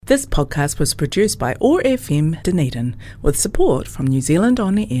This podcast was produced by OAR FM Dunedin with support from New Zealand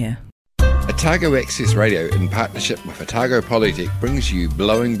On Air. Otago Access Radio, in partnership with Otago Polytech, brings you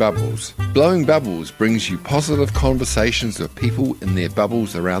Blowing Bubbles. Blowing Bubbles brings you positive conversations with people in their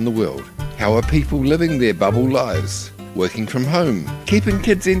bubbles around the world. How are people living their bubble lives? Working from home, keeping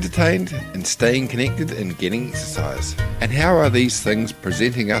kids entertained, and staying connected and getting exercise. And how are these things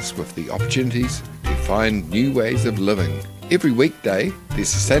presenting us with the opportunities to find new ways of living? Every weekday, the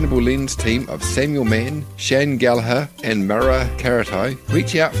Sustainable Lens team of Samuel Mann, Shane Gallagher and Mara Karatai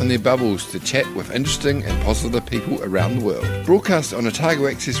reach out from their bubbles to chat with interesting and positive people around the world. Broadcast on Otago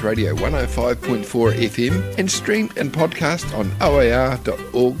Access Radio 105.4 FM and streamed and podcast on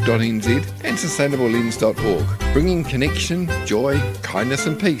oar.org.nz and sustainablelens.org, bringing connection, joy, kindness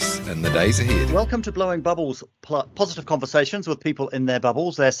and peace in the days ahead. Welcome to Blowing Bubbles, positive conversations with people in their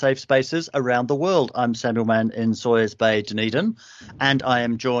bubbles, their safe spaces around the world. I'm Samuel Mann in Sawyers Bay, Dunedin, and I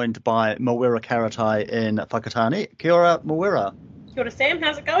am joined by Mawera Karatai in Whakatane. Kia ora, Mawera. Kia ora, Sam.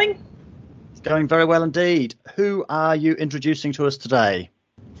 How's it going? It's going very well indeed. Who are you introducing to us today?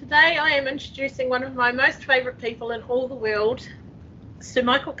 Today I am introducing one of my most favourite people in all the world, Sir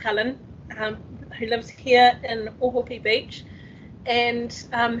Michael Cullen, who lives here in Ohope Beach. And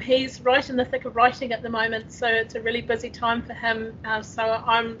he's right in the thick of writing at the moment, so it's a really busy time for him. So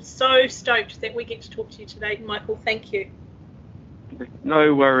I'm so stoked that we get to talk to you today, Michael. Thank you.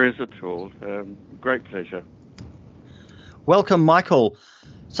 No worries at all. Great pleasure. Welcome, Michael.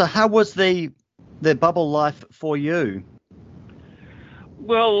 So how was the bubble life for you?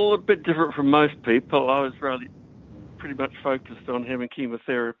 Well, a bit different from most people. I was pretty much focused on having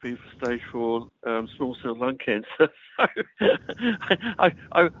chemotherapy for stage 4 small cell lung cancer. So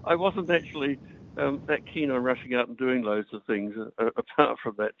I wasn't actually that keen on rushing out and doing loads of things. Apart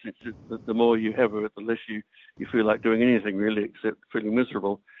from that, the more you have of it, the less you feel like doing anything really, except feeling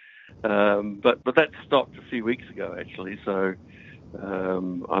miserable. But that stopped a few weeks ago actually. So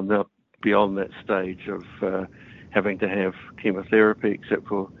I'm now beyond that stage of having to have chemotherapy, except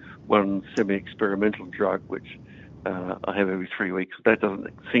for one semi-experimental drug, which I have every 3 weeks. That doesn't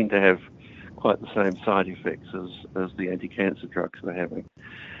seem to have quite the same side effects as the anti-cancer drugs we're having.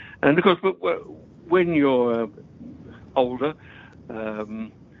 And of course, when you're older,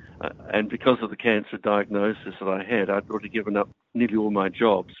 and because of the cancer diagnosis that I had, I'd already given up nearly all my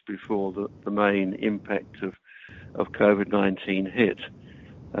jobs before the main impact of COVID-19 hit.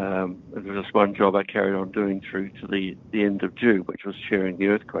 There was just one job I carried on doing through to the end of June, which was chairing the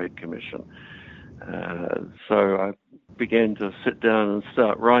Earthquake Commission. So I began to sit down and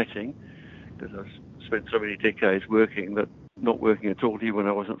start writing, because I've spent so many decades working that not working at all, even when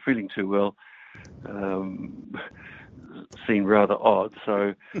I wasn't feeling too well, seemed rather odd.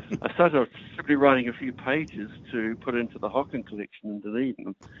 So I started off simply writing a few pages to put into the Hocken collection in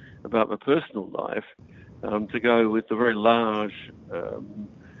Dunedin about my personal life, to go with the very large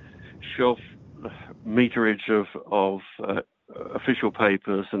shelf meterage of official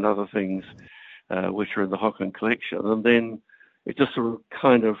papers and other things which are in the Hocken collection. And then it just sort of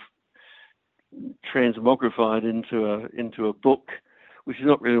kind of transmogrified into a book, which is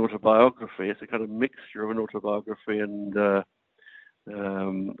not really autobiography. It's a kind of mixture of an autobiography and a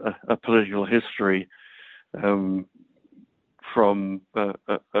political history from a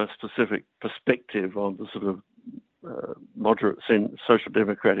specific perspective on the sort of moderate social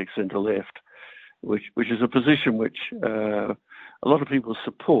democratic centre-left, which is a position which a lot of people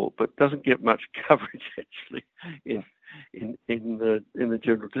support, but doesn't get much coverage actually in the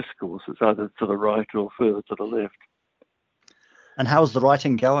general discourse. It's either to the right or further to the left. And how's the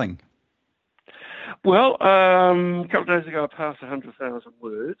writing going? Well, a couple of days ago I passed 100,000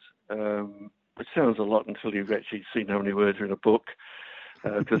 words, which sounds a lot until you've actually seen how many words are in a book.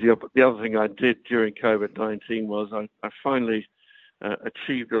 Because the other thing I did during COVID-19 was I finally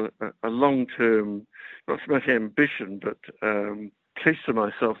achieved a long-term, not so much ambition, but pledged to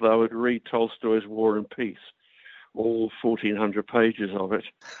myself that I would read Tolstoy's War and Peace, all 1,400 pages of it.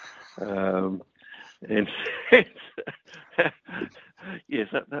 And yes,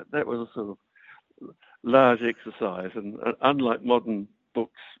 that was a sort of large exercise. And unlike modern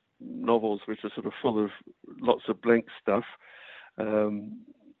books, novels, which are sort of full of lots of blank stuff,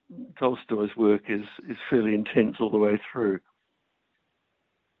 Tolstoy's work is fairly intense all the way through.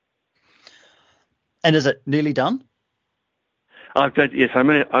 And is it nearly done? Yes, I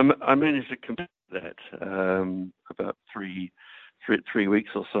managed to complete that about three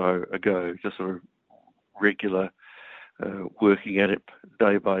weeks or so ago, just sort of regular working at it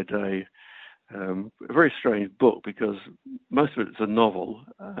day by day. A very strange book because most of it's a novel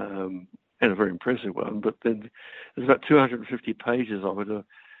and a very impressive one, but then there's about 250 pages of it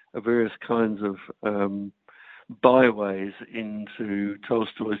various kinds of byways into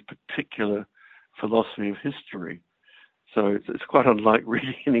Tolstoy's particular philosophy of history. So it's quite unlike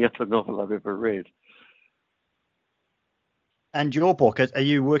reading any other novel I've ever read. And your book, are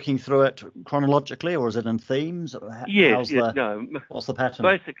you working through it chronologically, or is it in themes? Yes, no. What's the pattern?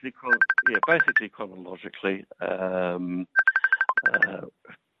 Basically chronologically. I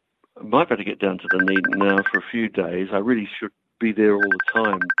might better get down to Dunedin now for a few days. I really should be there all the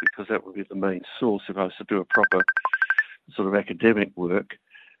time, because that would be the main source if I was to do a proper sort of academic work.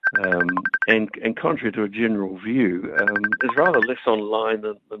 And contrary to a general view, there's rather less online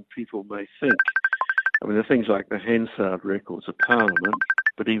than people may think. I mean, there are things like the Hansard records of Parliament,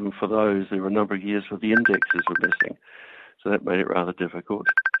 but even for those, there were a number of years where the indexes were missing. So that made it rather difficult.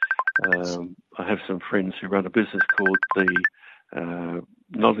 I have some friends who run a business called the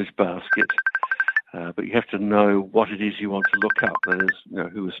Knowledge Basket, but you have to know what it is you want to look up. That is,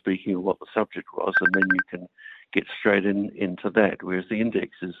 who was speaking or what the subject was, and then you can get straight into that. Whereas the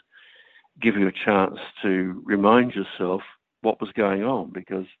indexes give you a chance to remind yourself what was going on,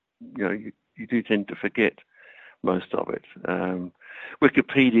 because you do tend to forget most of it.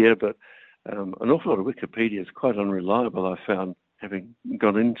 Wikipedia, but an awful lot of Wikipedia is quite unreliable, I found, having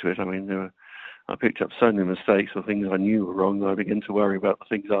gone into it. I mean, I picked up so many mistakes or things I knew were wrong that I began to worry about the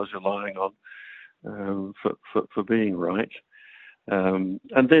things I was relying on for being right. And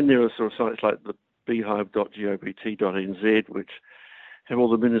then there are sort of sites like the beehive.gobt.nz, which have all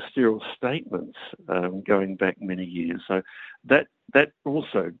the ministerial statements going back many years. So that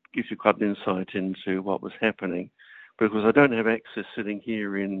also gives you quite an insight into what was happening, because I don't have access sitting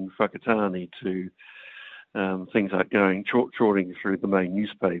here in Whakatane to things like trawling through the main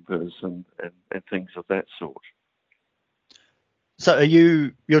newspapers and things of that sort. So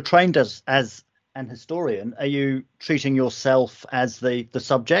you're trained as an historian. Are you treating yourself as the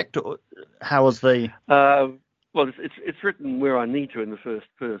subject, or how is the... Well, it's written where I need to in the first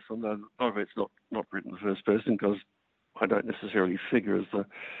person. A lot of it's not written in the first person, because I don't necessarily figure as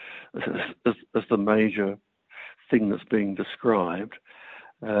the major thing that's being described.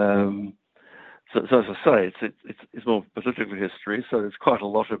 So as I say, it's more political history. So there's quite a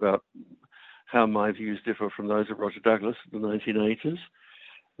lot about how my views differ from those of Roger Douglas in the 1980s.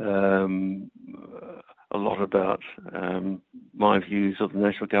 A lot about my views of the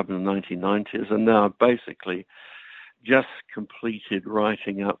National Government in the 1990s, and now I've basically just completed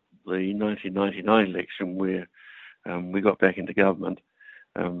writing up the 1999 election, where we got back into government,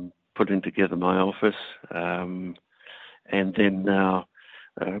 putting together my office, and then now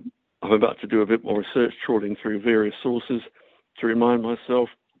I'm about to do a bit more research, trawling through various sources to remind myself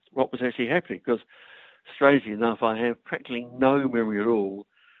what was actually happening, because strangely enough, I have practically no memory at all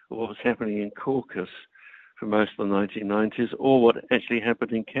of what was happening in caucus for most of the 1990s, or what actually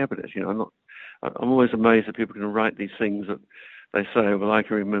happened in cabinet. I'm always amazed that people can write these things that they say, well, I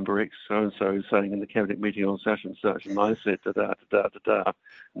can remember X so-and-so saying in the cabinet meeting on such and such, and I said da-da-da-da-da.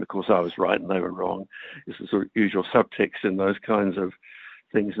 And of course I was right and they were wrong. It's the sort of usual subtext in those kinds of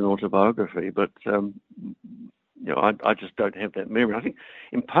things in autobiography. But, I just don't have that memory. I think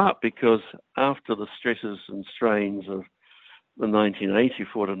in part because after the stresses and strains of the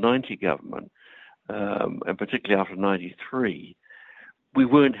 1984 to 90 government, and particularly after 93, we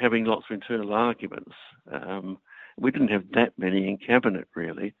weren't having lots of internal arguments. We didn't have that many in cabinet,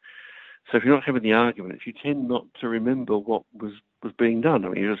 really. So if you're not having the arguments, you tend not to remember what was being done. I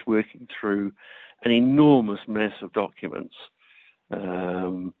mean, you're just working through an enormous mass of documents,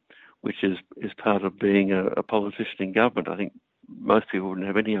 which is part of being a politician in government. I think most people wouldn't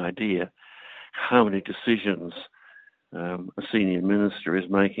have any idea how many decisions a senior minister is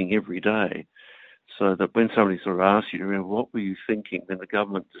making every day. So that when somebody sort of asks you, what were you thinking when the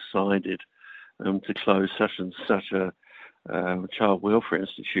government decided to close such and such a child welfare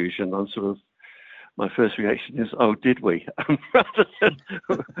institution, my first reaction is, oh, did we? Rather than,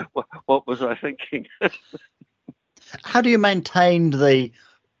 what was I thinking? How do you maintain the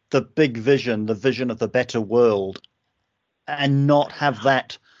big vision, the vision of the better world, and not have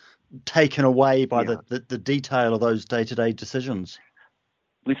that taken away by the detail of those day-to-day decisions?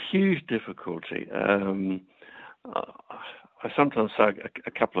 With huge difficulty. I sometimes say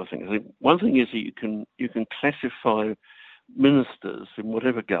a couple of things. One thing is that you can classify ministers in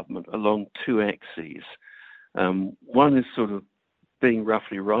whatever government along two axes. One is sort of being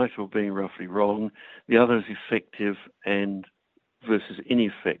roughly right or being roughly wrong. The other is effective and versus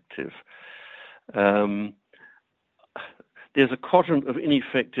ineffective. There's a quadrant of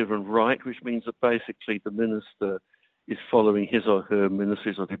ineffective and right, which means that basically the minister is following his or her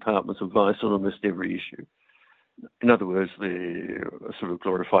ministry's or department's advice on almost every issue. In other words, they're a sort of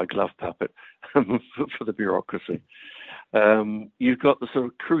glorified glove puppet for the bureaucracy. You've got the sort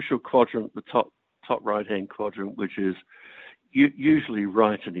of crucial quadrant, the top right-hand quadrant, which is usually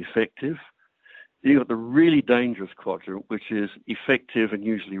right and effective. You've got the really dangerous quadrant, which is effective and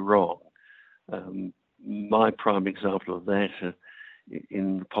usually wrong. My prime example of that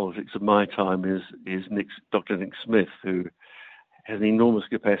in the politics of my time is Dr. Nick Smith, who has an enormous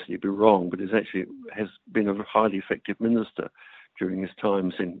capacity to be wrong, but has been a highly effective minister during his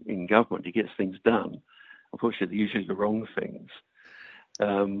times in government. He gets things done. Unfortunately, usually the wrong things.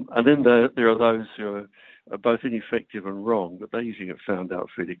 And then there are those who are both ineffective and wrong, but they usually get found out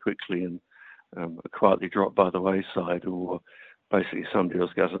fairly quickly and are quietly dropped by the wayside, or basically somebody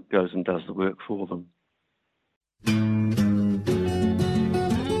else goes and does the work for them.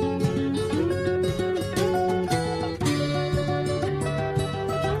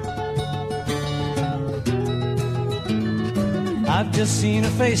 I've just seen her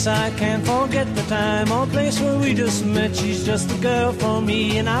face, I can't forget the time or place where we just met. She's just the girl for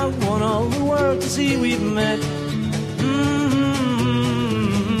me, and I want all the world to see we've met.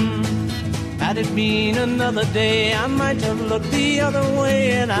 Had it been another day, I might have looked the other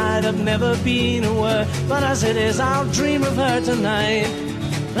way, and I'd have never been aware. But as it is, I'll dream of her tonight.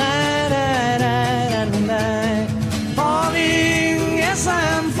 Falling, yes,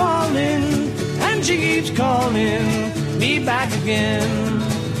 I'm falling, and she keeps calling me back again.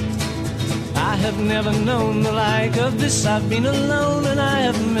 I have never known the like of this. I've been alone and I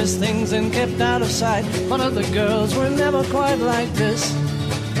have missed things and kept out of sight, but other girls were never quite like this.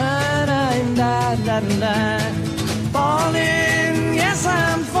 Falling, yes,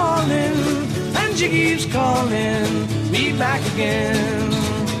 I'm falling, and she keeps calling me back again.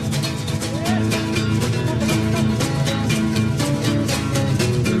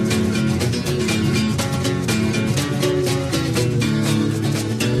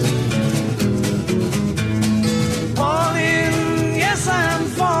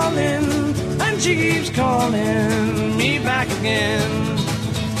 She keeps calling me back again.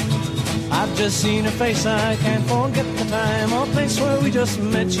 I've just seen her face, I can't forget the time or place where we just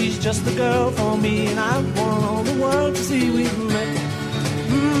met. She's just the girl for me, and I want all the world to see we've met.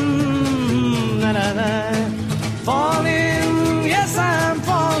 Falling, yes, I'm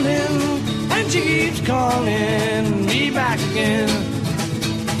falling, and she keeps calling me back again.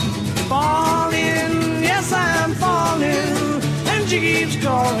 Falling, yes, I'm falling, and she keeps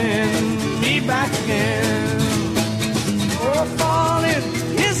calling me back again. Oh, falling,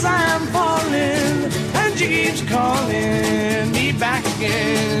 yes, I'm falling, and she keeps calling me back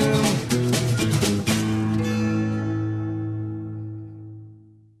again.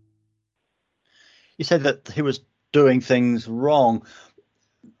 You said that he was doing things wrong.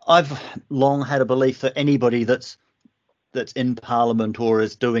 I've long had a belief that anybody that's in Parliament or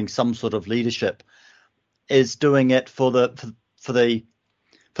is doing some sort of leadership is doing it for the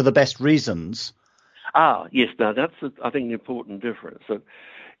best reasons. Yes, now that's I think an important difference. So,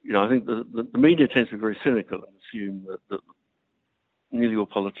 I think the media tends to be very cynical and assume that nearly all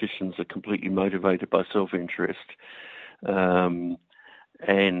politicians are completely motivated by self-interest, and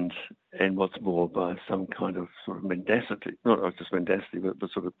what's more, by some kind of sort of mendacity, not just mendacity,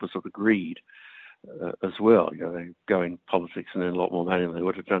 but sort of greed as well. They go in politics and earn a lot more money than they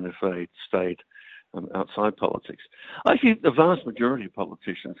would have done if they stayed outside politics. I think the vast majority of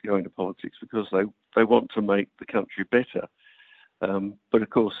politicians go into politics because they want to make the country better. But of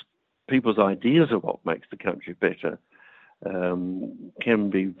course, people's ideas of what makes the country better can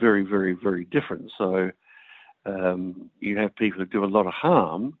be very, very, very different. So you have people who do a lot of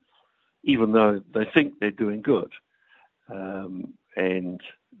harm, even though they think they're doing good. And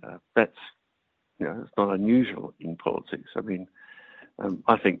that's, it's not unusual in politics. I mean,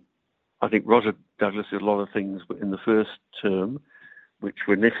 I think Roger Douglas did a lot of things in the first term which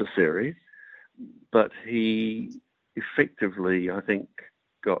were necessary, but he effectively, I think,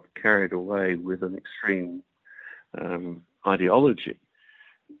 got carried away with an extreme ideology.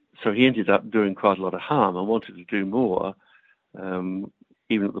 So he ended up doing quite a lot of harm and wanted to do more,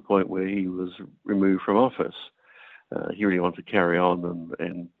 even at the point where he was removed from office. He really wanted to carry on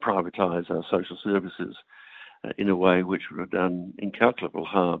and privatise our social services in a way which would have done incalculable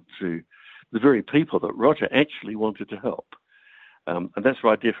harm to the very people that Roger actually wanted to help. And that's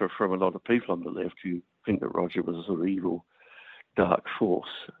where I differ from a lot of people on the left who think that Roger was a sort of evil, dark force.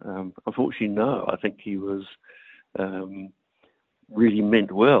 Unfortunately, no. I think he was really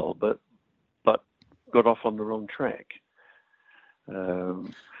meant well, but got off on the wrong track. Now,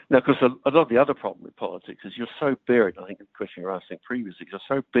 of course, a lot of the other problem with politics is you're so buried, I think the question you were asking previously, you're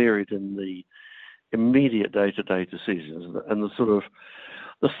so buried in the immediate day-to-day decisions and the sort of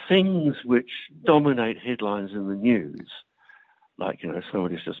the things which dominate headlines in the news, like,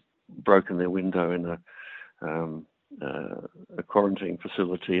 somebody's just broken their window in a quarantine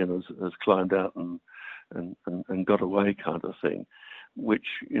facility and has climbed out and got away, kind of thing, which,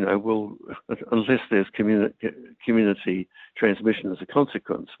 will, unless there's community transmission as a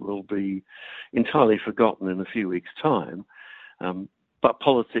consequence, will be entirely forgotten in a few weeks' time. But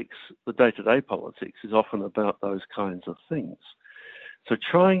politics, the day-to-day politics, is often about those kinds of things. So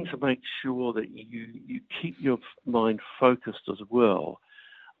trying to make sure that you keep your mind focused as well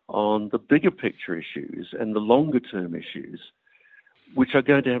on the bigger picture issues and the longer term issues, which are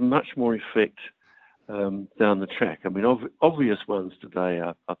going to have much more effect down the track. I mean, obvious ones today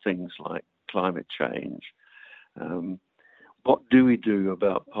are things like climate change. What do we do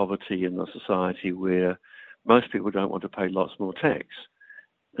about poverty in a society where most people don't want to pay lots more tax?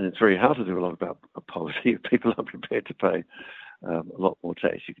 And it's very hard to do a lot about poverty if people are prepared to pay a lot more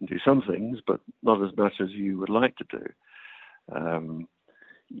tax. You can do some things, but not as much as you would like to do.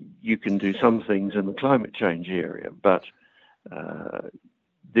 You can do some things in the climate change area, but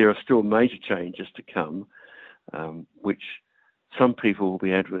there are still major changes to come, which some people will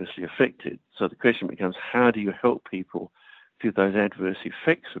be adversely affected. So the question becomes, how do you help people through those adverse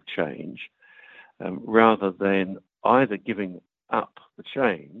effects of change, rather than either giving up the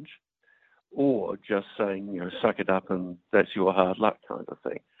change or just saying, suck it up and that's your hard luck kind of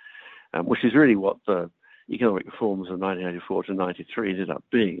thing, which is really what the economic reforms of 1984 to 93 ended up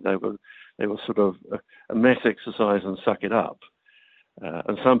being. They were sort of a mass exercise and suck it up.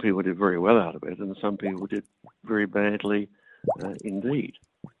 And some people did very well out of it, and some people did very badly indeed.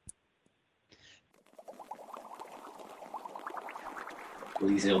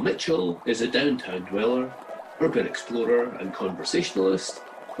 Liesl Mitchell is a downtown dweller, urban explorer and conversationalist,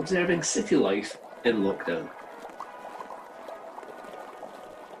 observing city life in lockdown.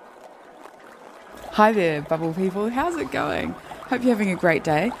 Hi there, Bubble people. How's it going? Hope you're having a great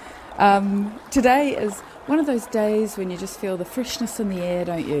day. Today is one of those days when you just feel the freshness in the air,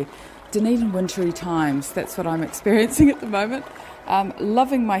 don't you? Dunedin wintry times. That's what I'm experiencing at the moment.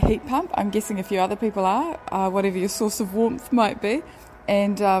 Loving my heat pump. I'm guessing a few other people are, whatever your source of warmth might be.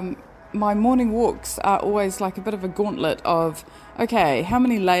 And my morning walks are always like a bit of a gauntlet of, okay, how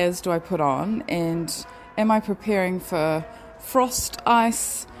many layers do I put on? And am I preparing for frost,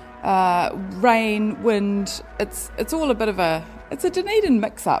 ice, rain, wind? It's all a bit of it's a Dunedin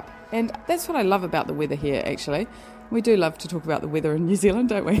mix-up. And that's what I love about the weather here, actually. We do love to talk about the weather in New Zealand,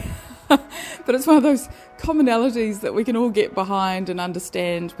 don't we? But it's one of those commonalities that we can all get behind and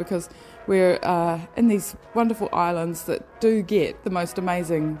understand, because we're in these wonderful islands that do get the most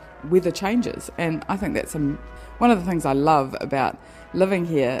amazing weather changes. And I think that's one of the things I love about living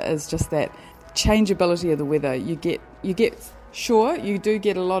here is just that changeability of the weather. You get sure, you do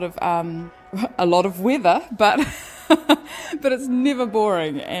get a lot of weather, but but it's never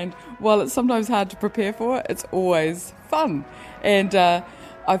boring. And while it's sometimes hard to prepare for, it's always fun. And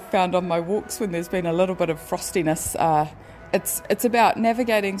I've found on my walks when there's been a little bit of frostiness, it's about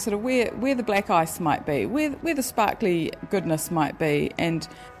navigating sort of where the black ice might be, where the sparkly goodness might be, and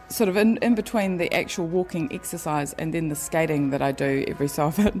sort of in between the actual walking exercise and then the skating that I do every so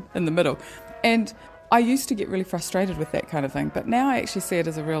often in the middle. And I used to get really frustrated with that kind of thing, but now I actually see it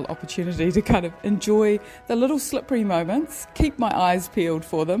as a real opportunity to kind of enjoy the little slippery moments, keep my eyes peeled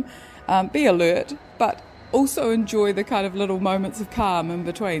for them, be alert, but also enjoy the kind of little moments of calm in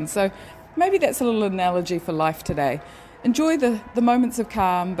between. So maybe that's a little analogy for life today. Enjoy the moments of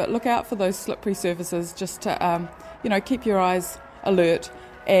calm, but look out for those slippery surfaces, just to keep your eyes alert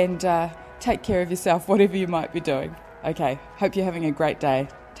and take care of yourself, whatever you might be doing. Okay, hope you're having a great day.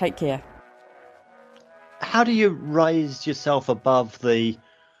 Take care. How do you raise yourself above the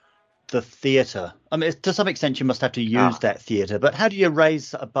theatre? I mean, to some extent you must have to use that theatre, but how do you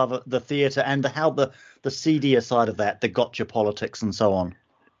raise above the theatre and how the seedier side of that, the gotcha politics and so on?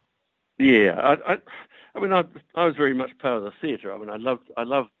 Yeah, I mean, I was very much part of the theatre. I mean, I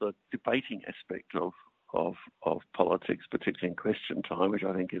love the debating aspect of politics, particularly in question time, which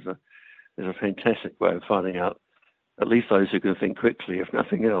I think is a fantastic way of finding out at least those who can think quickly, if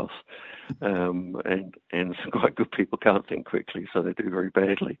nothing else. And some quite good people can't think quickly, so they do very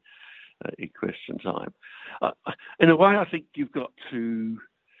badly in question time. In a way, I think you've got to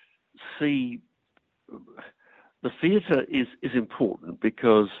see the theatre is important,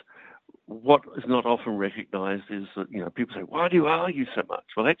 because what is not often recognised is that, people say, why do you argue so much?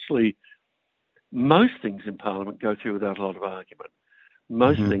 Well, actually, most things in Parliament go through without a lot of argument.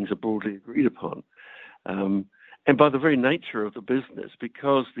 Most things are broadly agreed upon. And by the very nature of the business,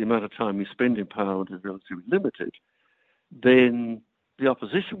 because the amount of time you spend in Parliament is relatively limited, then the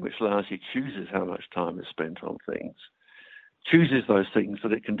opposition, which largely chooses how much time is spent on things, chooses those things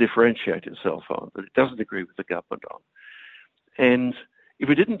that it can differentiate itself on, that it doesn't agree with the government on. And if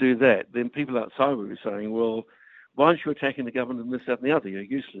we didn't do that, then people outside would be saying, well, why aren't you attacking the government and this, that and the other? You're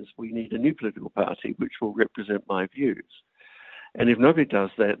useless. We need a new political party which will represent my views. And if nobody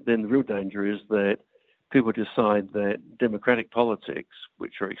does that, then the real danger is that people decide that democratic politics,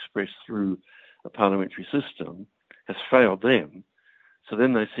 which are expressed through a parliamentary system, has failed them. So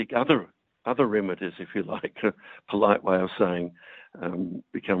then they seek other remedies, if you like, a polite way of saying,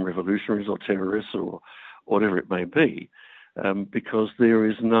 become revolutionaries or terrorists or whatever it may be, because there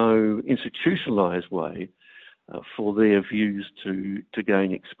is no institutionalised way for their views to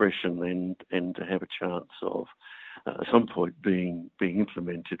gain expression and to have a chance of at some point being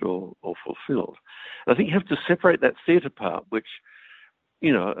implemented or fulfilled. And I think you have to separate that theatre part, which,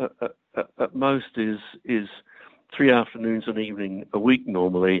 you know, at most is 3 afternoons and evening a week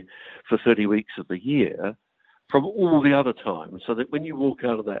normally for 30 weeks of the year, from all the other time, so that when you walk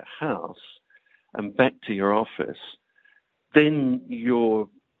out of that house and back to your office, then you're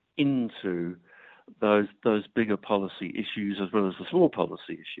into those bigger policy issues as well as the small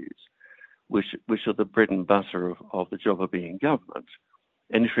policy issues, which are the bread and butter of the job of being in government.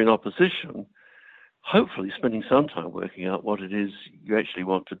 And if you're in opposition, hopefully spending some time working out what it is you actually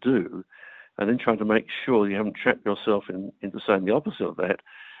want to do, and then trying to make sure you haven't trapped yourself into saying the opposite of that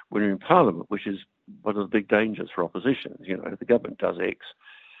when you're in Parliament, which is one of the big dangers for opposition. You know, the government does X,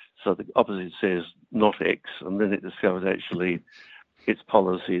 so the opposition says not X, and then it discovers actually its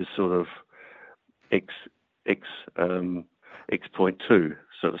policy is sort of X.2,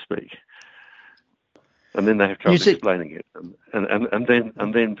 so to speak. And then they have trouble explaining it, and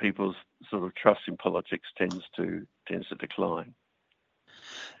then people's sort of trust in politics tends to decline.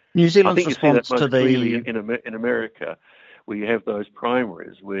 New Zealand's response to the in America, where you have those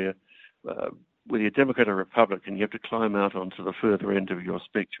primaries where you're Democrat or Republican, you have to climb out onto the further end of your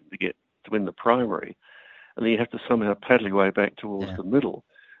spectrum to win the primary, and then you have to somehow paddle your way back towards the middle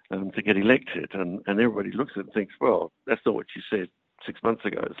to get elected, and everybody looks at it and thinks, well, that's not what you said 6 months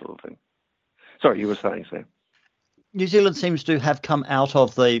ago, sort of thing. Sorry, you were saying, Sam. New Zealand seems to have come out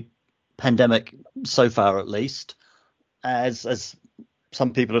of the pandemic, so far at least, as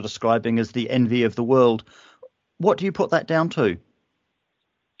some people are describing as the envy of the world. What do you put that down to?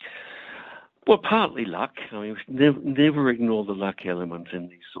 Well, partly luck. I mean, we should never ignore the luck element in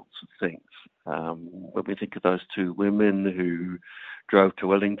these sorts of things. When we think of those two women who drove to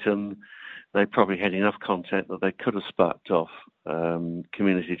Wellington, they probably had enough contact that they could have sparked off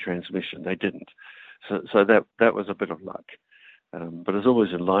community transmission. They didn't. So that was a bit of luck. But as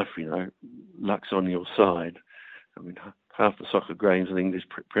always in life, you know, luck's on your side. I mean, half the soccer games in the English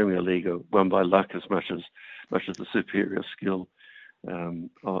Premier League are won by luck as much as the superior skill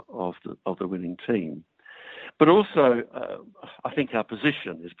of the winning team. But also, I think our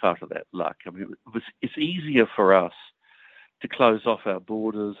position is part of that luck. I mean, it's easier for us to close off our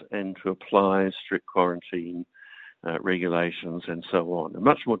borders and to apply strict quarantine regulations and so on. And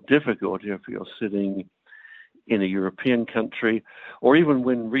much more difficult if you're sitting in a European country, or even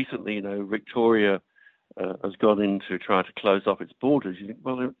when recently, you know, Victoria has gone in to try to close off its borders. You think,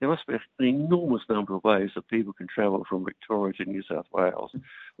 well, there must be an enormous number of ways that people can travel from Victoria to New South Wales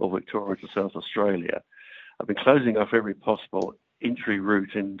or Victoria to South Australia. I've been closing off every possible entry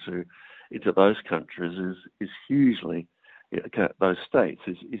route into those countries is hugely, those states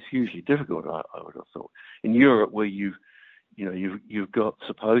is hugely difficult. I would have thought. In Europe, where you've got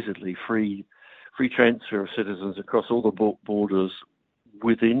supposedly free transfer of citizens across all the borders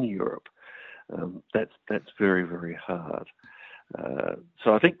within Europe, that's very, very hard.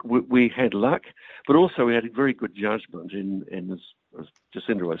 So I think we had luck, but also we had a very good judgment in as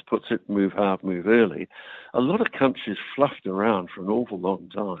Jacinda always puts it, move hard, move early. A lot of countries fluffed around for an awful long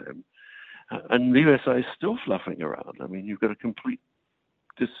time, and the USA is still fluffing around. I mean, you've got a complete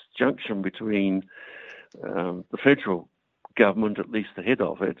disjunction between the federal government, at least the head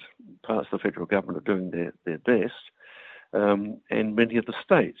of it, parts of the federal government are doing their best, and many of the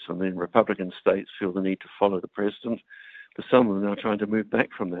states. I mean, Republican states feel the need to follow the president, but some of them are trying to move back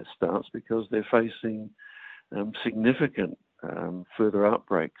from that stance because they're facing significant further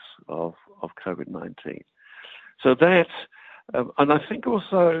outbreaks of COVID-19. So that, and I think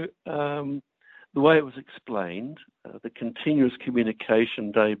also the way it was explained, the continuous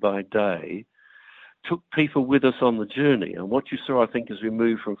communication day by day took people with us on the journey. And what you saw, I think, as we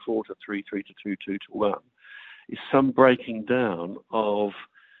moved from 4 to 3, 3 to 2, 2 to 1, is some breaking down of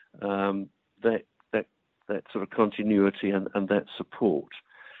that sort of continuity and that support,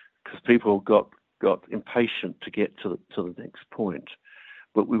 because people got impatient to get to the next point.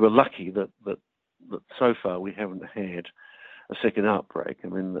 But we were lucky that so far we haven't had a second outbreak. I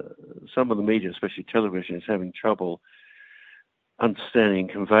mean, some of the media, especially television, is having trouble understanding,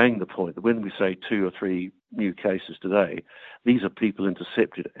 conveying the point that when we say 2 or 3 new cases today, these are people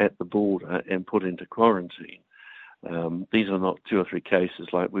intercepted at the border and put into quarantine. These are not 2 or 3 cases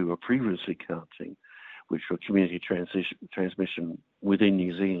like we were previously counting, which were community transmission within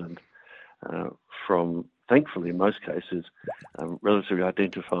New Zealand from, thankfully, in most cases, relatively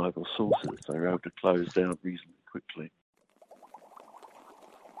identifiable sources. They were able to close down reasonably quickly.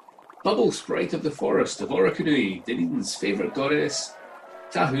 Bubble Sprite of the Forest of Orokonui, Dunedin's favourite goddess,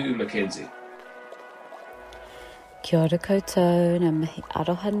 Tahu Mackenzie. Kia ora koutou, ngā mihi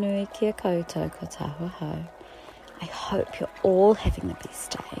aroha nui kia koutou ko Tahu hau. I hope you're all having the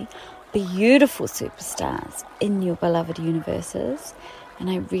best day, beautiful superstars in your beloved universes, and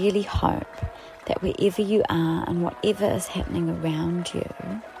I really hope that wherever you are and whatever is happening around you,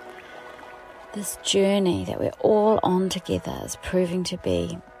 this journey that we're all on together is proving to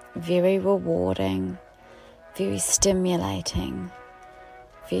be very rewarding, very stimulating,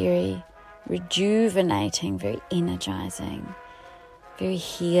 very rejuvenating, very energizing, very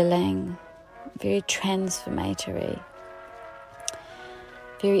healing, very transformatory,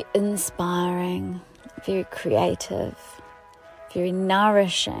 very inspiring, very creative, very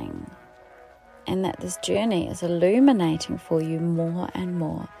nourishing, and that this journey is illuminating for you more and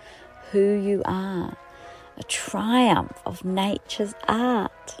more who you are, a triumph of nature's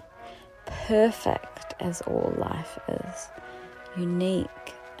art, perfect as all life is,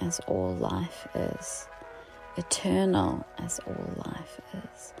 unique as all life is, eternal as all life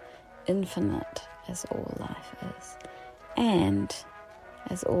is, infinite as all life is, and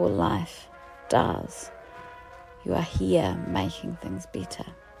as all life does. You are here making things better.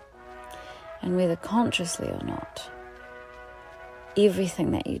 And whether consciously or not,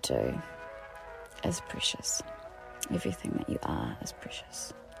 everything that you do is precious. Everything that you are is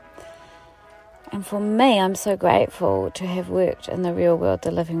precious. And for me, I'm so grateful to have worked in the real world,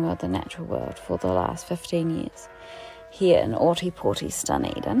 the living world, the natural world for the last 15 years here in Ōtepoti,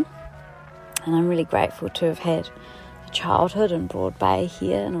 Dunedin. And I'm really grateful to have had a childhood in Broad Bay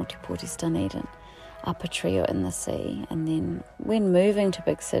here in Ōtepoti, Dunedin, up a tree or in the sea. And then when moving to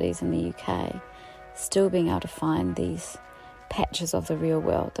big cities in the UK, still being able to find these patches of the real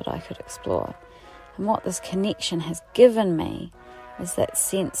world that I could explore. And what this connection has given me is that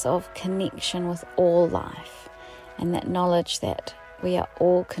sense of connection with all life and that knowledge that we are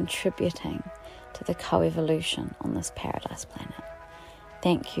all contributing to the co-evolution on this paradise planet.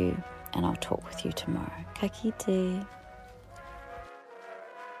 Thank you, and I'll talk with you tomorrow. Ka kite.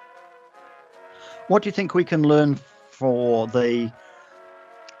 What do you think we can learn for the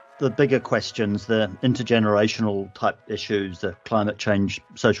bigger questions, the intergenerational type issues, the climate change,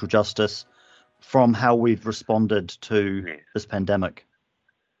 social justice, from how we've responded to this pandemic?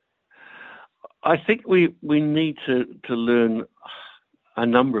 I think we need to learn a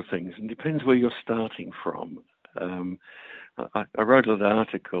number of things, and it depends where you're starting from. I wrote an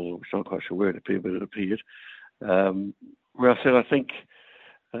article, which I'm not quite sure where it appeared, but it appeared, where I said I think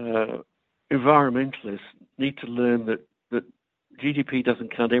environmentalists need to learn that GDP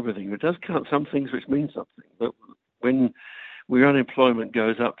doesn't count everything. It does count some things which mean something. But when your unemployment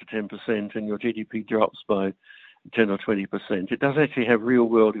goes up to 10% and your GDP drops by 10 or 20%, it does actually have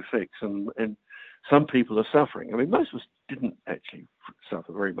real-world effects, and some people are suffering. I mean, most of us didn't actually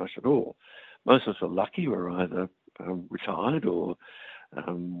suffer very much at all. Most of us are lucky. We're either retired or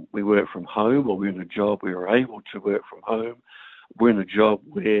we work from home, or we're in a job we were able to work from home. We're in a job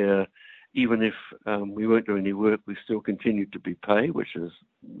where even if we weren't doing any work, we still continued to be paid, which is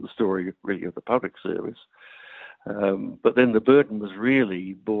the story really of the public service. But then the burden was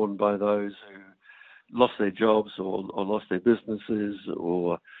really borne by those who lost their jobs or lost their businesses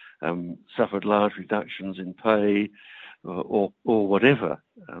or suffered large reductions in pay or whatever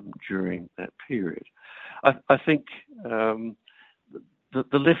during that period. I think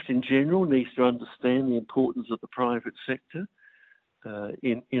the left in general needs to understand the importance of the private sector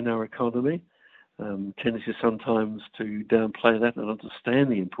in our economy. Tendency sometimes to downplay that and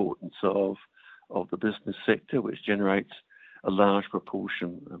understand the importance of the business sector, which generates a large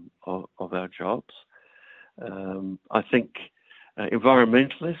proportion of our jobs. I think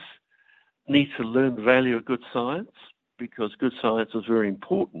environmentalists need to learn the value of good science, because good science is very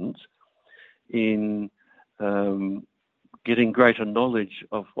important in getting greater knowledge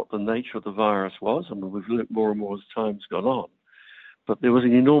of what the nature of the virus was. I mean, we've learned more and more as time's gone on. But there was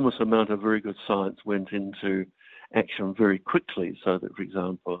an enormous amount of very good science went into action very quickly, so that, for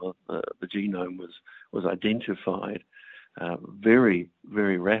example, the genome was identified very,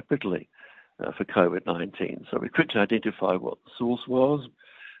 very rapidly for COVID-19. So we quickly identified what the source was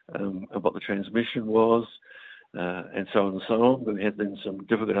and what the transmission was, and so on and so on. But we had then some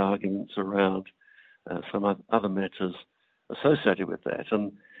difficult arguments around some other matters associated with that.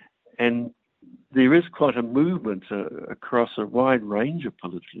 And there is quite a movement across a wide range of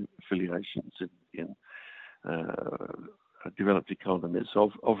political affiliations in developed economies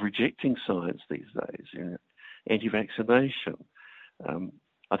of rejecting science these days, anti-vaccination.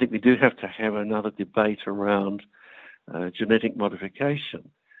 I think we do have to have another debate around genetic modification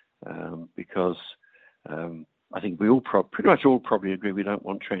because I think we all pretty much all probably agree we don't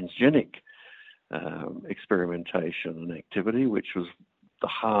want transgenic experimentation and activity, which was the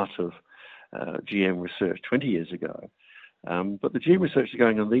heart of GM research 20 years ago. But the GM research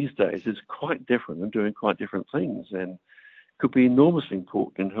going on these days is quite different and doing quite different things, and could be enormously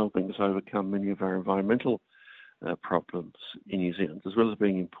important in helping us overcome many of our environmental problems in New Zealand, as well as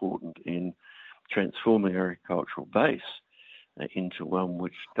being important in transforming our agricultural base into one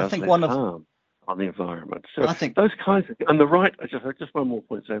which does less harm on the environment. So I think those kinds of, and the right, just one more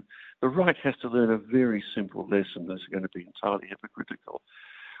point, so the right has to learn a very simple lesson that's going to be entirely hypocritical,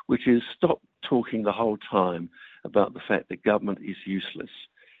 which is stop talking the whole time about the fact that government is useless,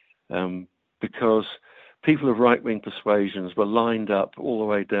 because people of right-wing persuasions were lined up all the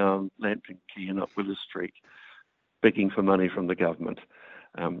way down Lambton Quay and up Willis Street begging for money from the government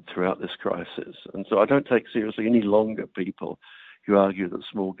throughout this crisis. And so I don't take seriously any longer people who argue that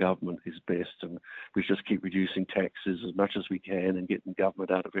small government is best and we just keep reducing taxes as much as we can and getting government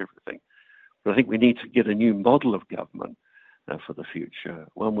out of everything. But I think we need to get a new model of government for the future,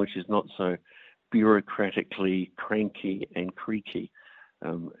 one which is not so bureaucratically cranky and creaky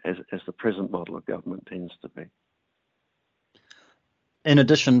as the present model of government tends to be. In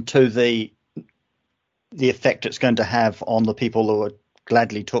addition to the effect it's going to have on the people who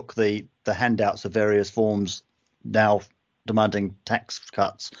gladly took the handouts of various forms now demanding tax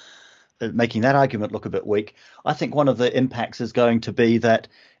cuts, making that argument look a bit weak, I think one of the impacts is going to be that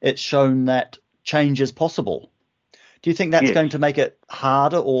it's shown that change is possible. Do you think that's going to make it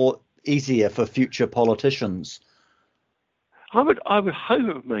harder or easier for future politicians? I would hope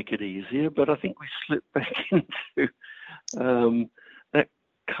it would make it easier, but I think we slip back into that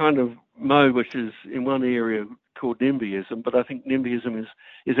kind of mode, which is in one area called NIMBYism, but I think NIMBYism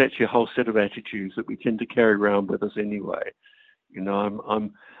is actually a whole set of attitudes that we tend to carry around with us anyway. You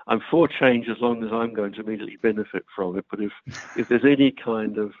know, I'm for change as long as I'm going to immediately benefit from it, but if there's any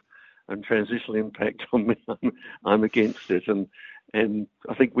kind of transitional impact on me, I'm against it, and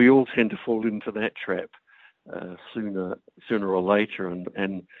I think we all tend to fall into that trap sooner or later,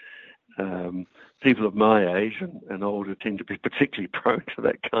 and people of my age and older tend to be particularly prone to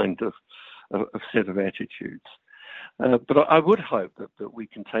that kind of set of attitudes. But I would hope that we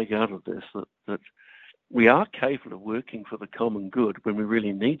can take out of this that we are capable of working for the common good when we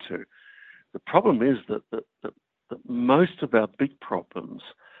really need to. The problem is that most of our big problems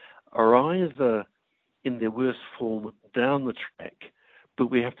are either in their worst form down the track,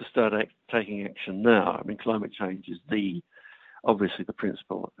 but we have to start taking action now. I mean, climate change is obviously the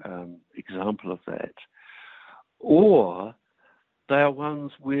principal example of that. Or they are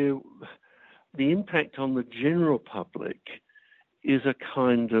ones where the impact on the general public is a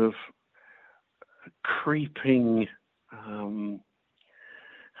kind of creeping, how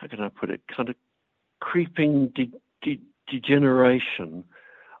can I put it, kind of creeping degeneration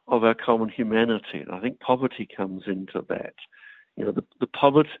of our common humanity. And I think poverty comes into that. You know,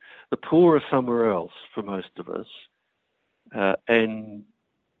 the poor are somewhere else for most of us. And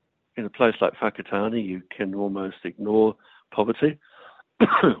in a place like Whakatane, you can almost ignore poverty,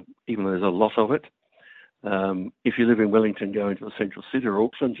 even though there's a lot of it. If you live in Wellington going to the central city or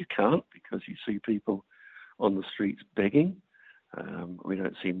Auckland, you can't, because you see people on the streets begging. We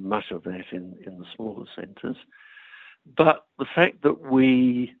don't see much of that in the smaller centres. But the fact that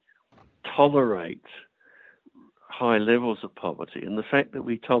we tolerate high levels of poverty, and the fact that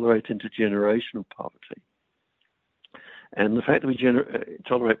we tolerate intergenerational poverty, and the fact that we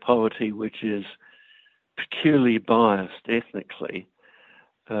tolerate poverty which is peculiarly biased ethnically,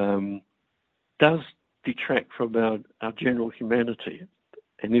 does detract from our general humanity.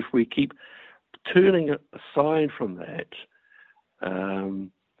 And if we keep turning aside from that,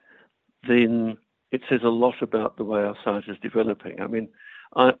 then it says a lot about the way our society is developing. I mean,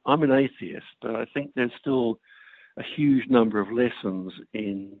 I'm an atheist, but I think there's still a huge number of lessons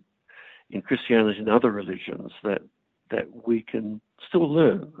in Christianity and other religions that that we can still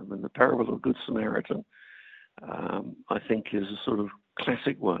learn. I mean, the parable of the Good Samaritan, I think, is a sort of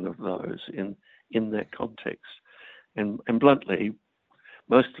classic one of those in that context. And bluntly,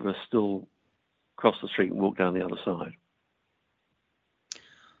 most of us still cross the street and walk down the other side.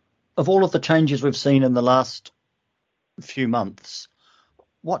 Of all of the changes we've seen in the last few months,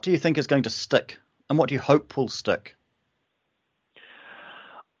 what do you think is going to stick, and what do you hope will stick?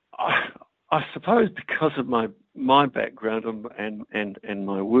 I suppose because of my background and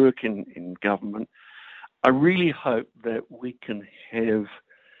my work in government, I really hope that we can have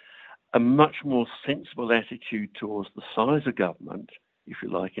a much more sensible attitude towards the size of government, if you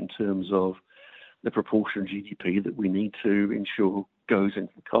like, in terms of the proportion of GDP that we need to ensure goes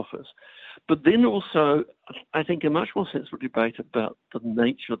into the coffers. But then also, I think, a much more sensible debate about the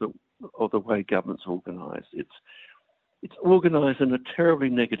nature of the way government's organised. It's organised in a terribly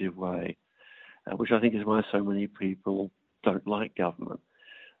negative way, which I think is why so many people don't like government.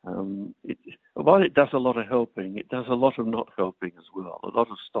 While it does a lot of helping, it does a lot of not helping as well, a lot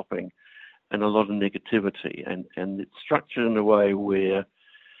of stopping and a lot of negativity. And it's structured in a way where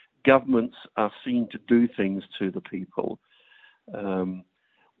governments are seen to do things to the people,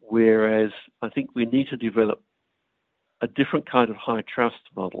 whereas I think we need to develop a different kind of high trust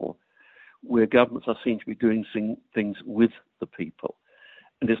model where governments are seen to be doing things with the people.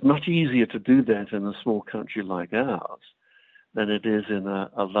 And it's much easier to do that in a small country like ours than it is in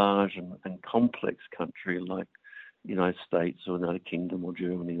a large and complex country like the United States or the United Kingdom or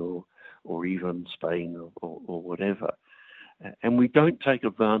Germany or even Spain or whatever. And we don't take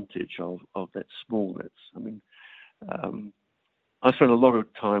advantage of that smallness. I mean, I spent a lot of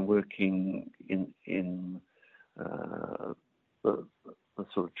time working in the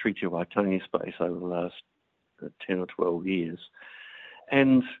sort of Treaty of Waitangi space over the last 10 or 12 years.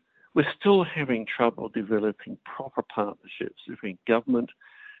 And we're still having trouble developing proper partnerships between government,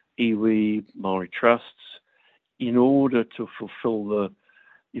 iwi, Maori trusts, in order to fulfil the,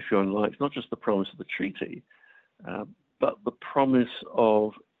 if you like, not just the promise of the treaty, but the promise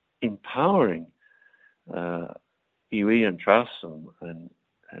of empowering iwi and trusts and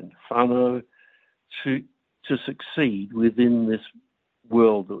whānau to succeed within this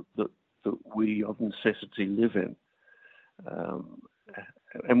world that we of necessity live in.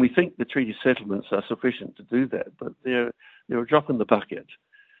 And we think the treaty settlements are sufficient to do that, but they're a drop in the bucket.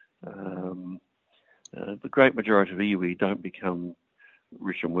 The great majority of iwi don't become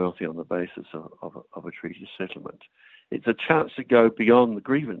rich and wealthy on the basis of a treaty settlement. It's a chance to go beyond the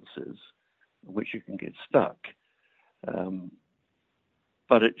grievances in which you can get stuck.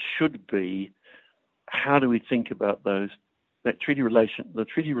 But it should be, how do we think about the treaty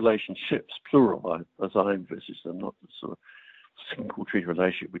relationships, plural, as I envisage them, not the sort of single treaty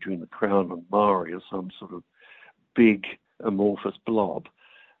relationship between the Crown and Maori or some sort of big amorphous blob,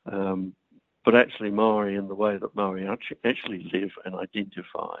 but actually Maori in the way that Maori actually live and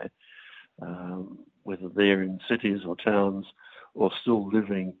identify, whether they're in cities or towns or still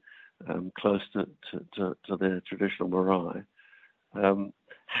living close to their traditional marae.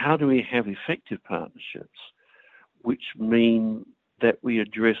 How do we have effective partnerships which mean that we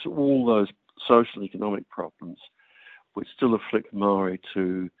address all those social and economic problems which still afflict Maori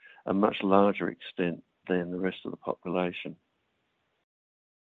to a much larger extent than the rest of the population?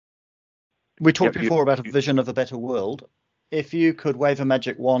 We talked before about a vision of a better world. If you could wave a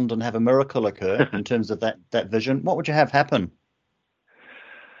magic wand and have a miracle occur in terms of that vision, what would you have happen?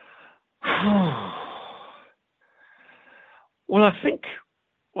 Well, I think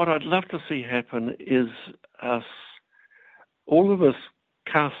what I'd love to see happen is all of us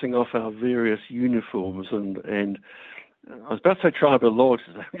casting off our various uniforms and I was about to say tribal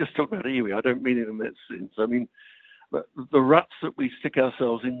loyalties. I'm just talking about iwi. I don't mean it in that sense. I mean the ruts that we stick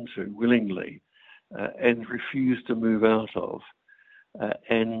ourselves into willingly and refuse to move out of,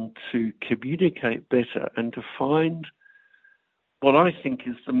 and to communicate better and to find what I think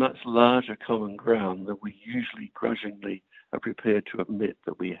is the much larger common ground that we usually grudgingly are prepared to admit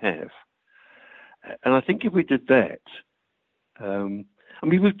that we have. And I think if we did that, I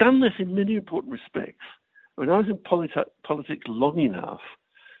mean, we've done this in many important respects. When I was in politics long enough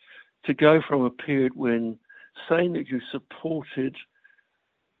to go from a period when saying that you supported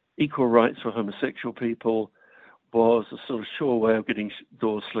equal rights for homosexual people was a sort of sure way of getting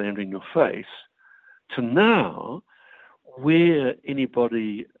doors slammed in your face, to now, where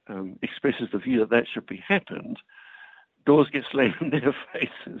anybody expresses the view that should be happened, doors get slammed in their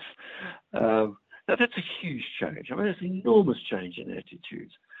faces. Now, that's a huge change. I mean, it's an enormous change in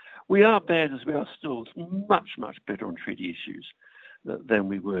attitudes. We are bad as we are still much, much better on treaty issues than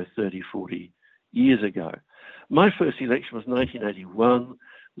we were 30, 40 years ago. My first election was 1981,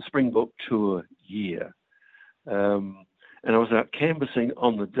 the Springbok Tour year. And I was out canvassing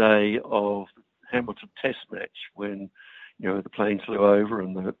on the day of Hamilton Test match when, the planes flew over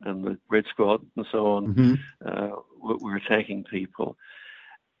and the Red Squad and so on were attacking people.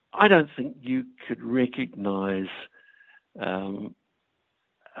 I don't think you could recognise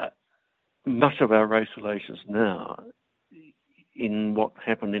much of our race relations now in what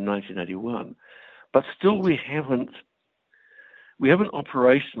happened in 1981, but still we haven't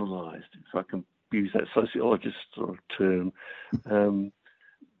operationalised, if I can use that sociologist sort of term,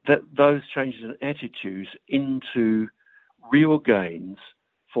 that those changes in attitudes into real gains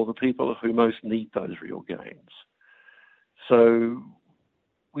for the people who most need those real gains. So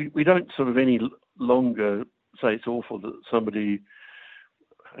we don't sort of any longer say it's awful that somebody,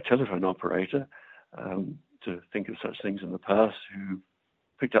 a telephone operator, to think of such things in the past, who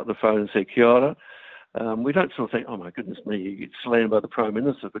picked up the phone and said kia ora. We don't sort of think, oh my goodness me, you get slammed by the Prime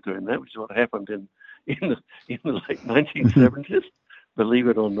Minister for doing that, which is what happened in the late 1970s, believe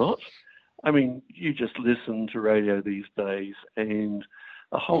it or not. I mean, you just listen to radio these days and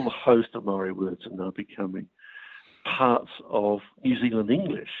a whole host of Maori words are now becoming parts of New Zealand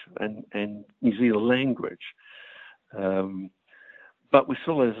English and New Zealand language. But we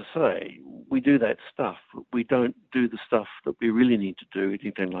still, as I say, we do that stuff. We don't do the stuff that we really need to do,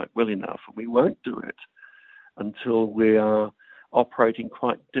 anything like well enough, and we won't do it until we are operating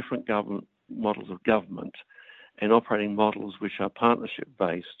quite different models of government and operating models which are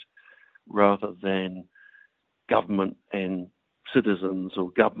partnership-based rather than government and citizens, or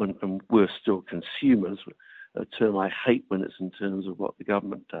government and, worse still, consumers, a term I hate when it's in terms of what the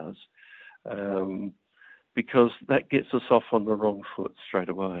government does, because that gets us off on the wrong foot straight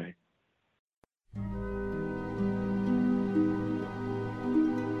away.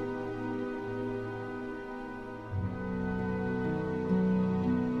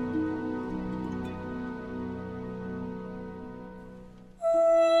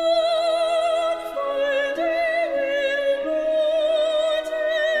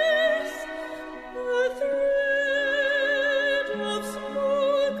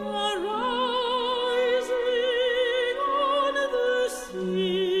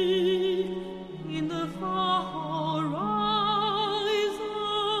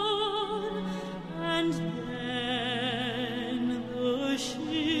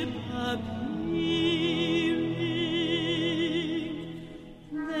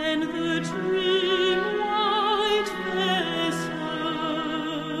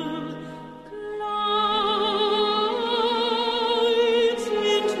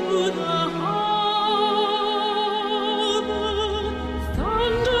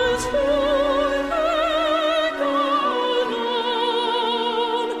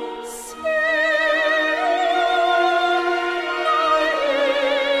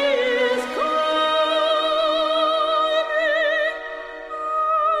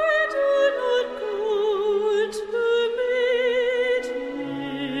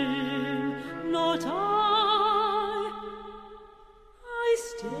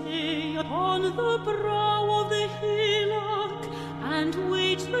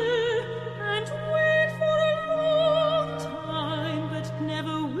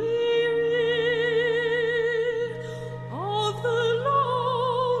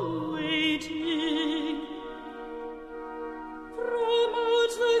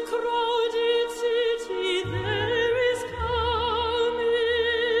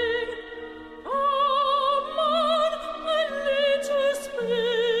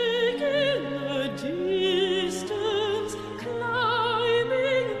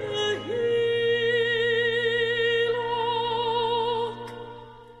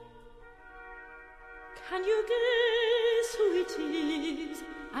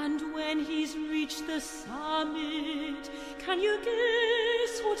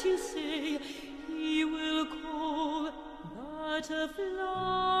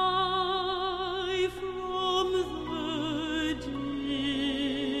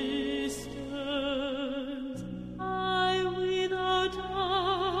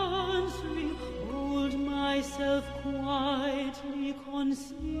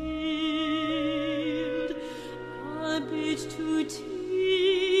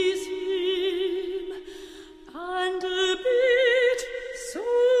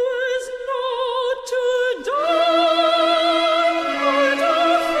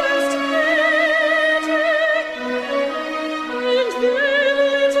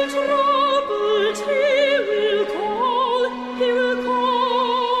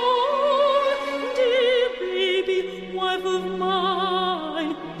 Wife of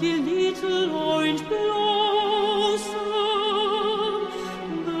mine, the little orange blossom.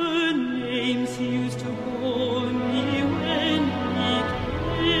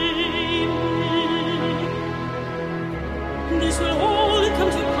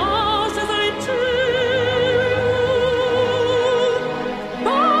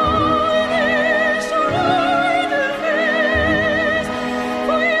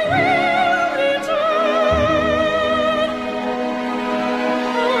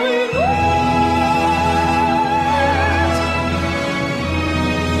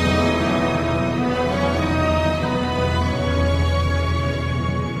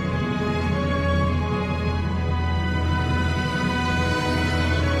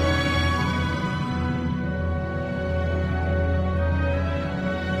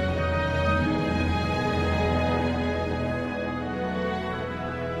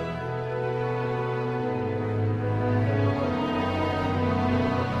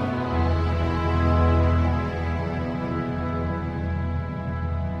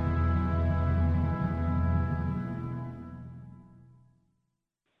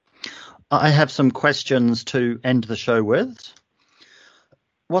 I have some questions to end the show with.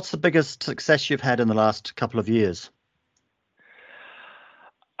 What's the biggest success you've had in the last couple of years?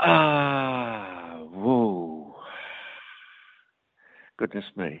 Whoa. Goodness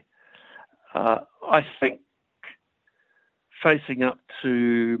me. I think facing up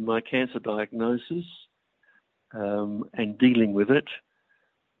to my cancer diagnosis and dealing with it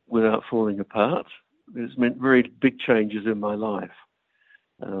without falling apart has meant very big changes in my life.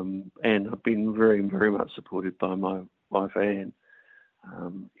 And I've been very, very much supported by my wife, Anne,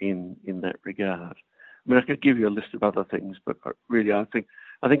 in that regard. I mean, I could give you a list of other things, but really I think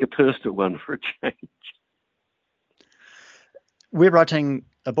a personal one for a change. We're writing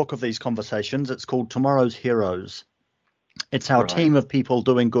a book of these conversations. It's called Tomorrow's Heroes. It's our team of people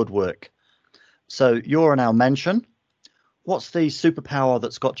doing good work. So you're in our mansion. What's the superpower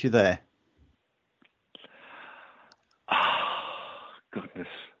that's got you there? Goodness,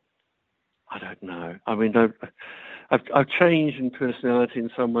 I don't know. I mean, I've changed in personality in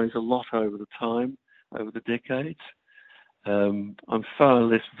some ways a lot over the decades. I'm far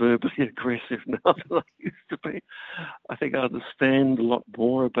less verbally aggressive now than I used to be. I think I understand a lot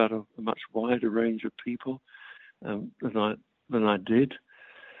more about a much wider range of people than I did.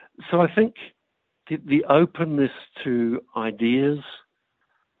 So I think the openness to ideas,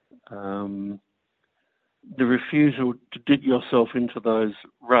 the refusal to dig yourself into those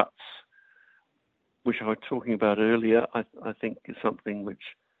ruts, which I was talking about earlier, I think is something which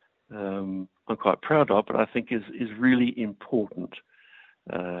I'm quite proud of, but I think is really important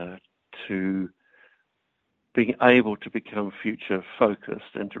to being able to become future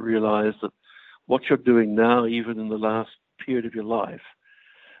focused and to realize that what you're doing now, even in the last period of your life,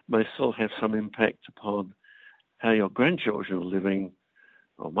 may still have some impact upon how your grandchildren are living,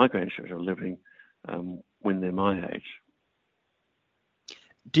 or my grandchildren are living, when they're my age.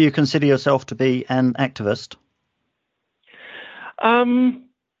 Do you consider yourself to be an activist?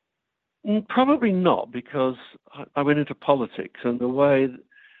 Probably not, because I went into politics, and the way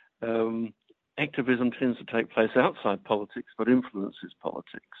activism tends to take place outside politics but influences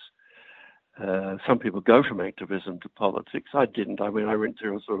politics. Some people go from activism to politics. I didn't. I mean, I went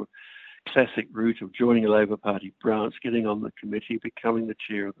through a sort of classic route of joining a Labour Party branch, getting on the committee, becoming the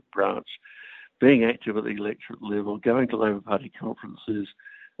chair of the branch, being active at the electorate level, going to Labour Party conferences,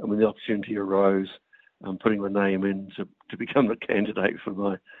 and when the opportunity arose, putting my name in to become the candidate for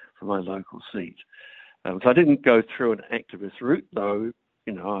my local seat. So I didn't go through an activist route, though.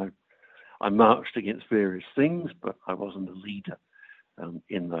 You know, I marched against various things, but I wasn't a leader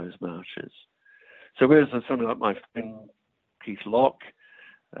in those marches. So whereas something like my friend Keith Locke,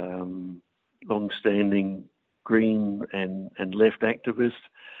 long-standing Green and left activist,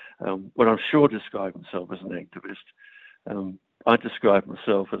 when I'm sure describe myself as an activist, I describe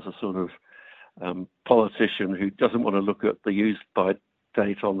myself as a sort of politician who doesn't want to look at the use-by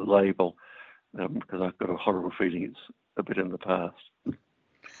date on the label, because I've got a horrible feeling it's a bit in the past.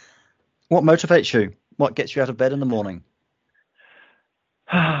 What motivates you? What gets you out of bed in the morning?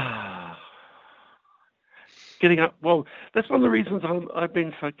 Getting up, well, that's one of the reasons I've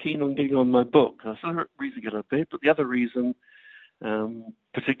been so keen on getting on my book. That's the reason to get out of bed, but the other reason,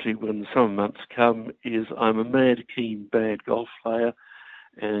 particularly when the summer months come, is I'm a mad, keen, bad golf player,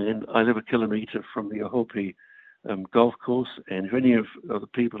 and I live a kilometre from the Ohope golf course, and if any of the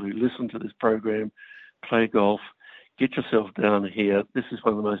people who listen to this program play golf, get yourself down here. This is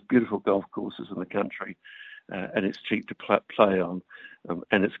one of the most beautiful golf courses in the country, and it's cheap to play on,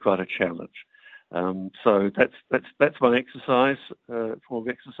 and it's quite a challenge. So that's my exercise, form of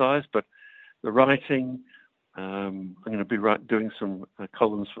exercise. But the writing, I'm going to be doing some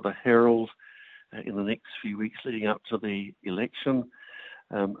columns for the Herald in the next few weeks leading up to the election,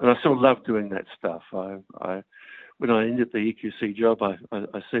 and I still love doing that stuff. When I ended the EQC job, I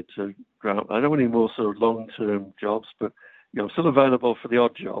said to Grant, I don't want any more sort of long-term jobs, but I'm still available for the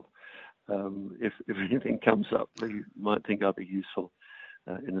odd job. If anything comes up that you might think I'd be useful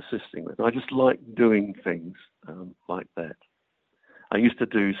in assisting with. I just like doing things like that. I used to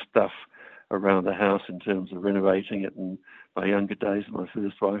do stuff around the house in terms of renovating it, and my younger days, my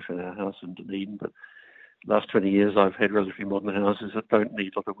first wife in our house in Dunedin, but the last 20 years I've had relatively modern houses that don't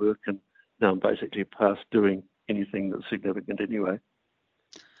need a lot of work, and now I'm basically past doing anything that's significant anyway.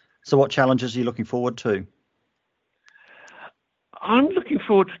 So what challenges are you looking forward to? I'm looking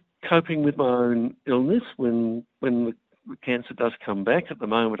forward to coping with my own illness when the cancer does come back. At the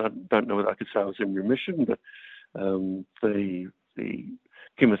moment, I don't know whether I could say I was in remission, but the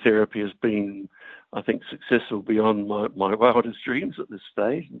chemotherapy has been, I think, successful beyond my wildest dreams at this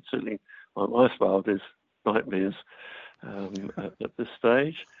stage, and certainly my wife's wildest nightmares at this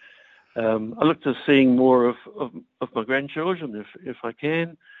stage. I look to seeing more of my grandchildren if I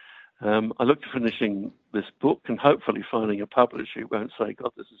can. I look to finishing this book and hopefully finding a publisher who won't say,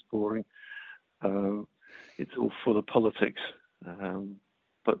 God, this is boring. It's all full of politics.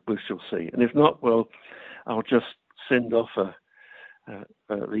 But we shall see. And if not, well, I'll just send off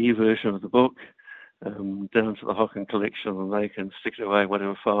the e-version of the book down to the Hocken Collection, and they can stick it away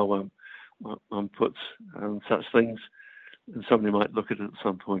whatever file one puts such things. And somebody might look at it at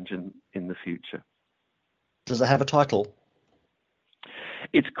some point in the future. Does it have a title?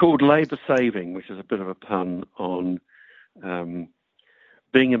 It's called Labour Saving, which is a bit of a pun on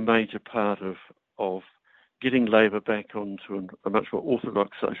being a major part of getting Labour back onto a much more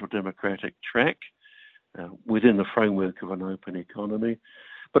orthodox social democratic track within the framework of an open economy,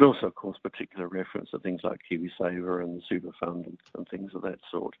 but also, of course, particular reference to things like KiwiSaver and the Super Fund and things of that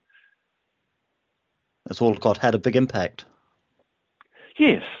sort. It's all had a big impact.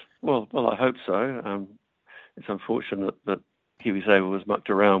 Yes, well, I hope so. It's unfortunate that KiwiSaver was mucked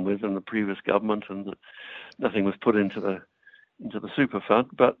around with in the previous government and that nothing was put into the Super Fund,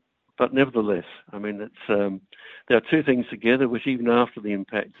 but nevertheless, I mean, it's there are two things together which, even after the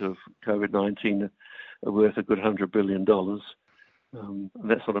impact of COVID-19, are worth a good $100 billion. And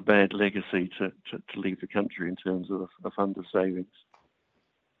that's not a bad legacy to leave the country in terms of a fund of savings.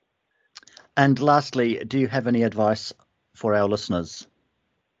 And lastly, do you have any advice for our listeners?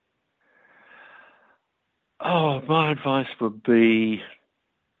 Oh, my advice would be,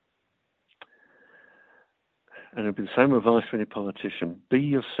 and it'd be the same advice for any politician, be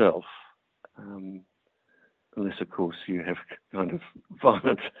yourself, unless, of course, you have kind of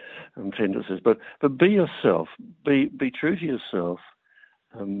violent tendencies. But be yourself, be true to yourself,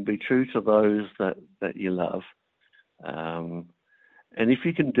 be true to those that you love. And if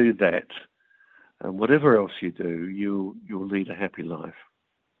you can do that, whatever else you do, you'll lead a happy life.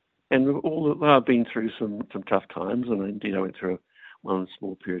 And I've been through some tough times, and indeed I went through one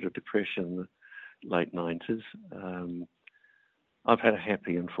small period of depression in the late 90s. I've had a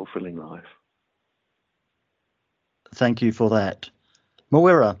happy and fulfilling life. Thank you for that.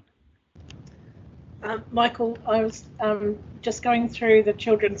 Mawera. Michael, I was just going through the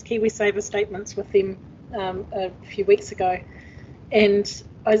children's KiwiSaver statements with them a few weeks ago, and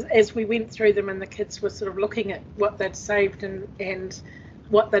as we went through them and the kids were sort of looking at what they'd saved and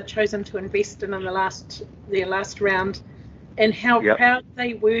what they'd chosen to invest in their last round, and how proud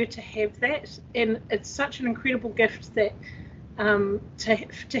they were to have that. And it's such an incredible gift that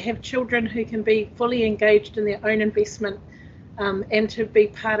to have children who can be fully engaged in their own investment and to be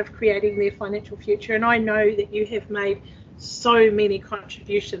part of creating their financial future. And I know that you have made so many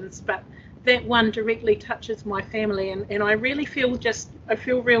contributions, but that one directly touches my family, and I really feel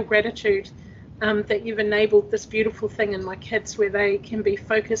real gratitude that you've enabled this beautiful thing in my kids where they can be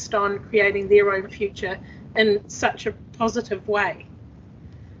focused on creating their own future in such a positive way.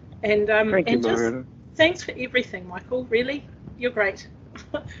 And thanks for everything, Michael. Really, you're great.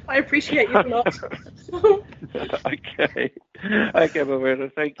 I appreciate you a lot. Okay,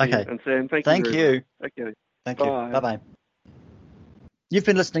 Mawera, thank you. Okay. And Sam, thank you. Okay. Thank Bye. you. Bye-bye. You've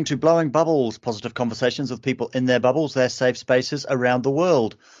been listening to Blowing Bubbles, positive conversations with people in their bubbles, their safe spaces around the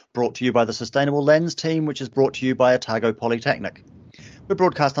world, brought to you by the Sustainable Lens team, which is brought to you by Otago Polytechnic. We're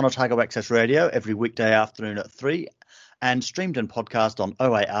broadcast on Otago Access Radio every weekday afternoon at 3 and streamed and podcast on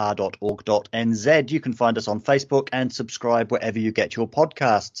oar.org.nz. You can find us on Facebook and subscribe wherever you get your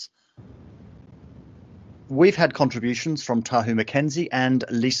podcasts. We've had contributions from Tahu Mackenzie and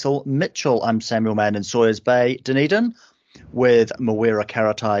Liesl Mitchell. I'm Samuel Mann in Sawyers Bay, Dunedin, with Mawera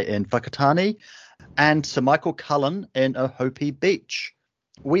Karatai in Whakatane and Sir Michael Cullen in Ohope Beach.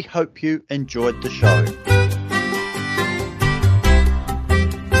 We hope you enjoyed the show.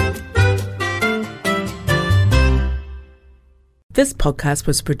 This podcast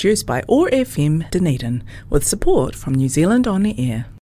was produced by OAR FM Dunedin with support from New Zealand On the Air.